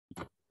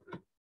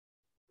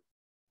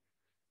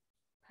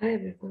Hi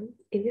everyone.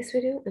 In this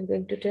video, I'm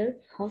going to tell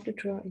how to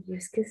draw a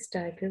use case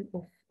diagram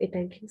of a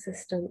banking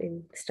system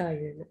in Star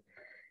UML.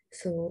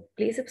 So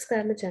please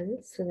subscribe my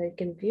channel so that you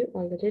can view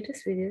all the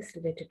latest videos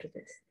related to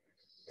this.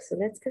 So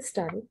let's get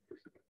started.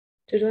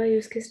 To draw a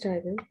use case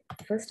diagram,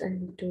 first I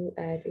need to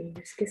add a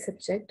use case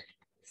subject.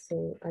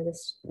 So I'll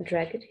just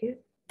drag it here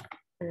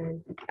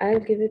and I'll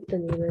give it the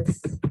name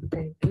as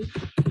banking.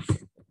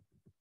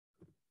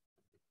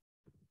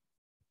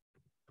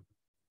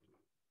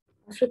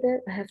 After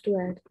that, I have to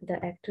add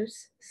the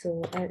actors.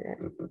 So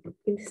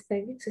in this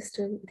banking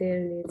system, there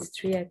needs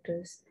 3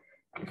 actors.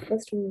 The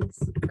first one is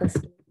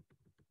customer,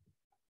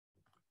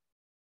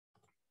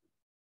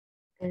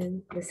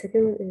 and the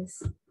second one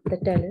is the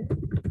teller.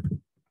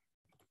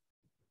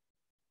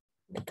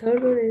 The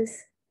third one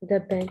is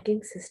the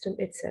banking system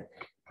itself.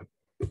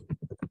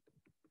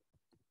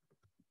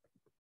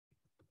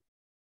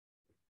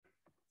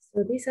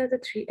 So these are the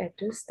 3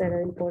 actors that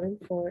are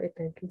important for a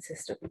banking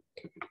system.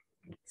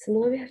 So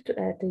now we have to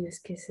add the use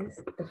cases.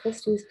 The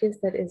first use case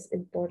that is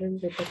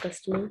important with the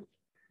customer,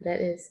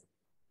 that is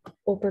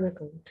open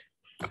account.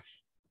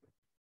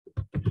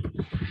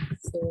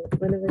 So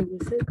whenever a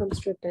user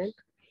comes to a bank,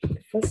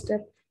 the first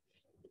step,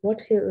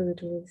 what he will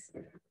do is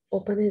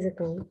open his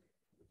account.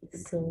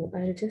 So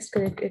I'll just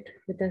connect it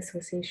with the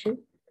association.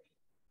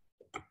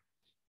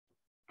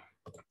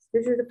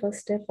 This is the first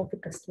step of the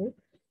customer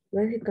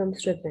when he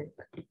comes to a bank.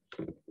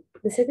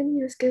 The second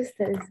use case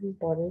that is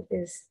important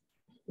is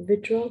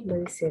withdraw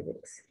money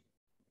savings.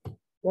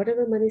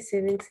 Whatever money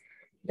savings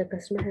the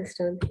customer has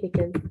done, he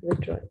can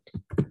withdraw it.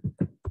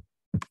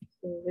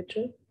 So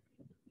withdraw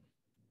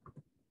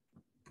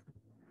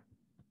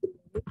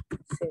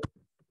savings.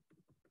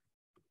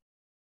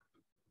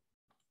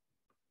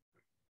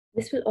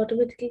 This will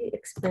automatically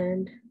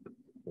expand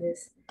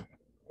this.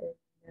 We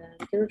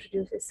cannot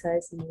reduce its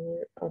size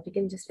more, or we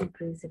can just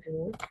increase if you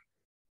want.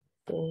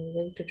 So I'm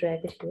going to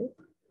drag it here,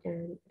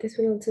 and this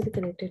will also be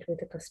connected with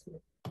the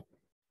customer.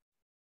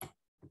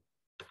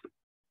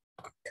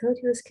 Third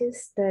use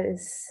case that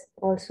is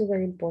also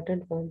very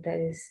important one, that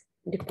is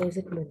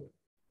deposit money.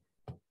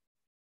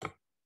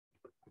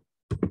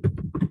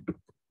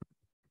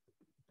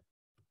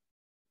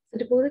 So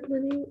deposit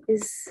money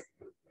is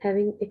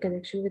having a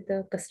connection with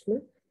the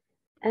customer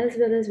as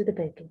well as with the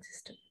banking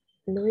system.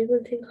 Now you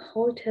will think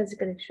how it has a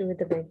connection with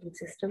the banking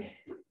system,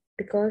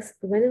 because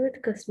whenever the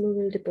customer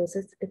will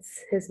deposit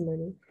his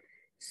money,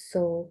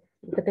 so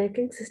the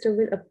banking system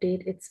will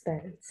update its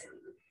balance.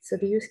 So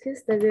the use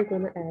case that we're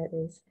going to add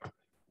is,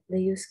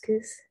 the use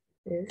case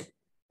is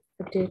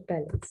update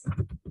balance.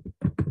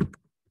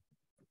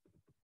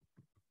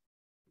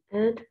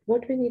 And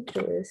what we need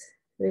to do is,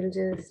 we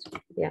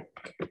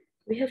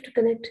have to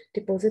connect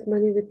deposit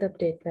money with the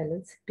update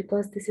balance,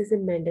 because this is a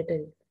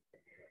mandatory.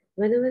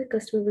 Whenever the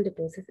customer will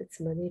deposit its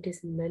money, it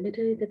is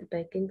mandatory that the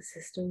banking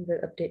system will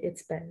update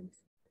its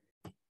balance.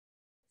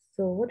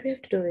 So what we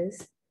have to do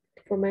is,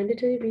 for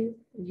mandatory,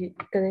 we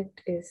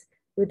connect is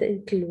with the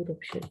include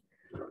option.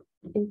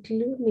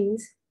 Include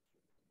means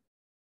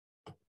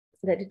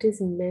that it is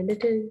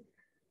mandatory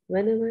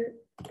whenever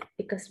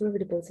a customer will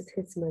deposit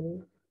his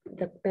money,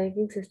 the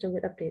banking system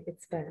will update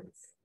its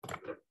balance.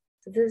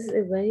 So this is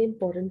a very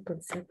important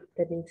concept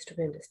that needs to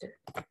be understood.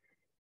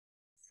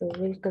 So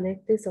we'll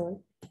connect this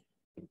all.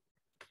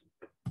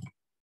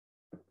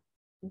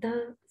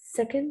 The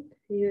second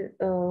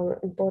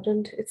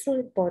important, it's not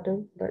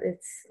important, but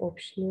it's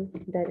optional,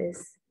 that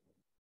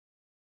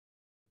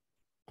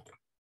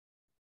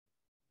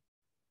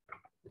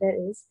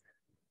is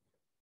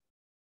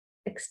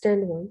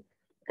extend one,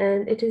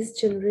 and it is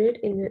generate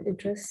in your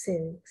interest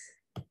savings.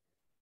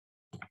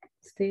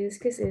 So the use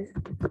case is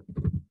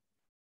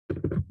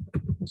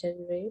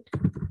generate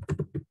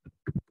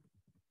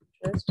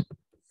interest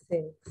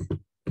savings,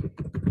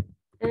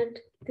 and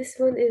this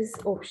one is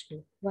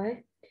optional.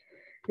 Why?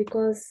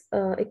 Because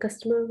a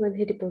customer, when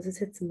he deposits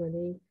his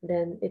money,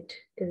 then it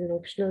is an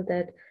optional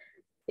that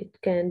it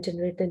can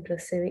generate the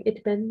interest saving. It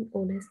depends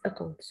on his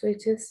account, so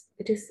it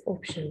is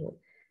optional.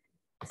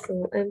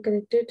 So I'm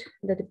connected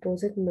the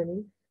deposit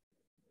money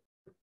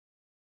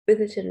with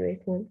the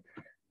generate one,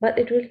 but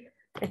it will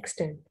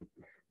extend.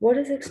 What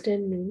does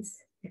extend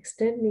means?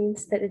 Extend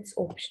means that it's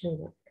optional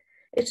one.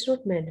 It's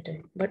not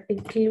mandatory, but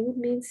include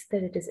means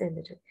that it is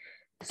mandatory.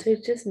 So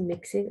it's just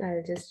mixing.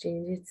 I'll just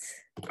change its.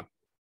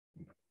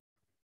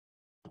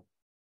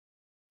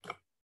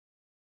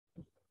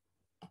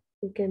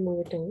 We can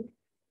move it on.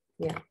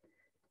 Yeah.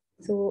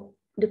 So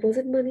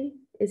deposit money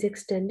is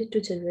extended to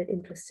generate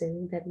interest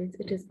saving. That means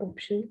it is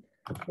option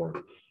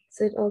one.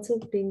 So it also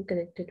being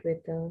connected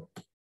with the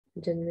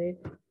generate.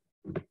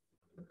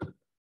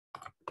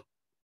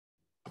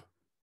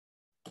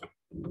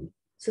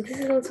 So this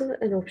is also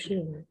an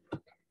optional one.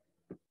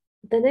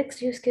 The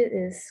next use case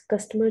is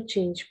customer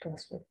change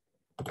password.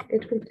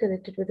 It will be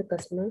connected with the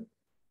customer,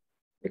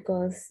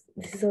 because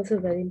this is also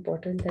very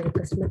important that a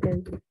customer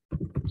can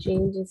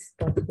change its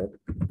password.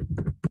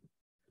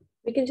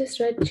 We can just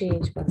write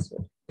change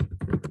password.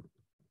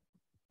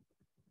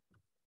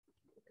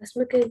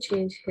 Customer can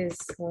change his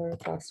or her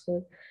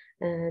password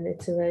and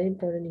it's a very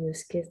important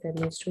use case that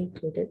needs to be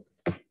included.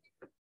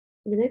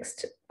 The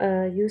next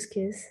use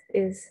case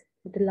is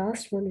the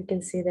last one we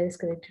can say that is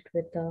connected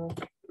with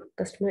the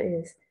customer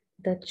is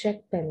the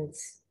check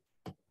balance,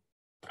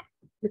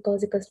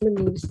 because the customer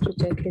needs to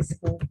check his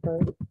or her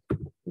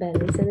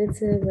balance, and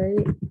it's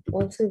a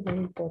also very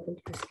important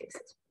use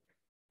case.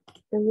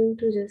 I'm going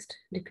to just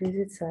decrease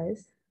its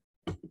size.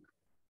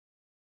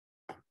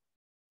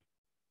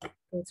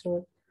 It's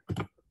not,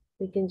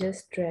 we can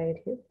just drag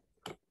it here.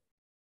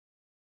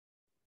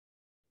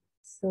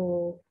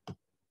 So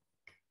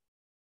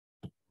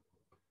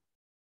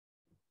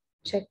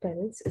check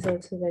balance is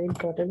also very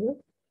important one,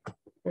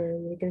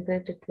 and we can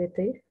connect it with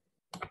the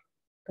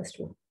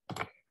customer.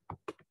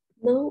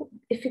 Now,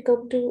 if you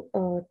come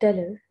to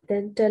teller,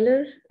 then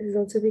teller is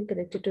also being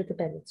connected to the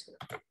balance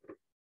one.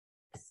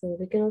 So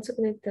we can also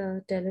connect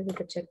the teller with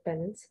the check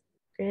balance.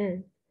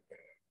 And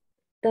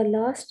the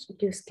last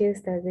use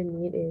case that we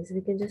need is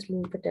we can just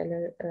move the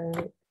teller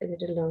a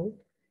little down.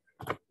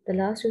 The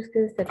last use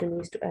case that we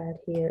need to add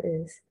here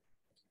is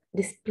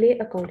display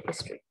account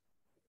history.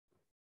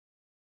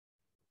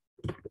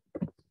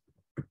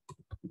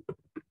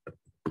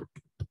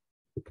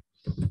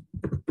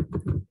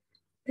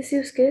 This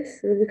use case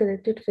will be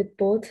connected with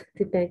both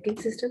the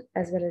banking system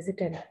as well as the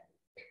teller.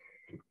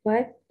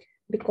 Why?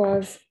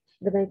 Because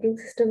the banking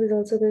system is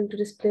also going to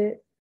display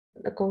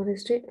account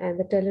history and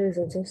the teller is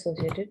also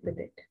associated with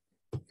it.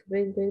 So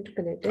we're going to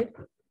connect it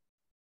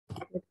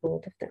with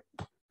both of them.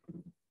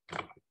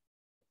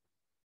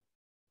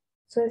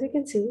 So as you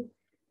can see,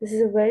 this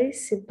is a very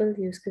simple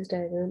use case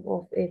diagram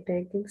of a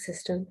banking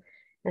system,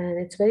 and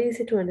it's very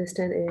easy to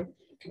understand it,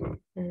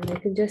 and I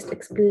can just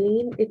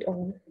explain it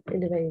all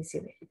in a very easy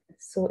way.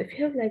 So if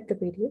you have liked the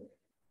video,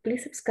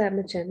 please subscribe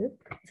my channel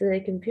so that I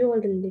can view all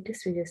the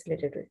latest videos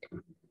related to it.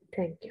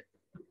 Thank you.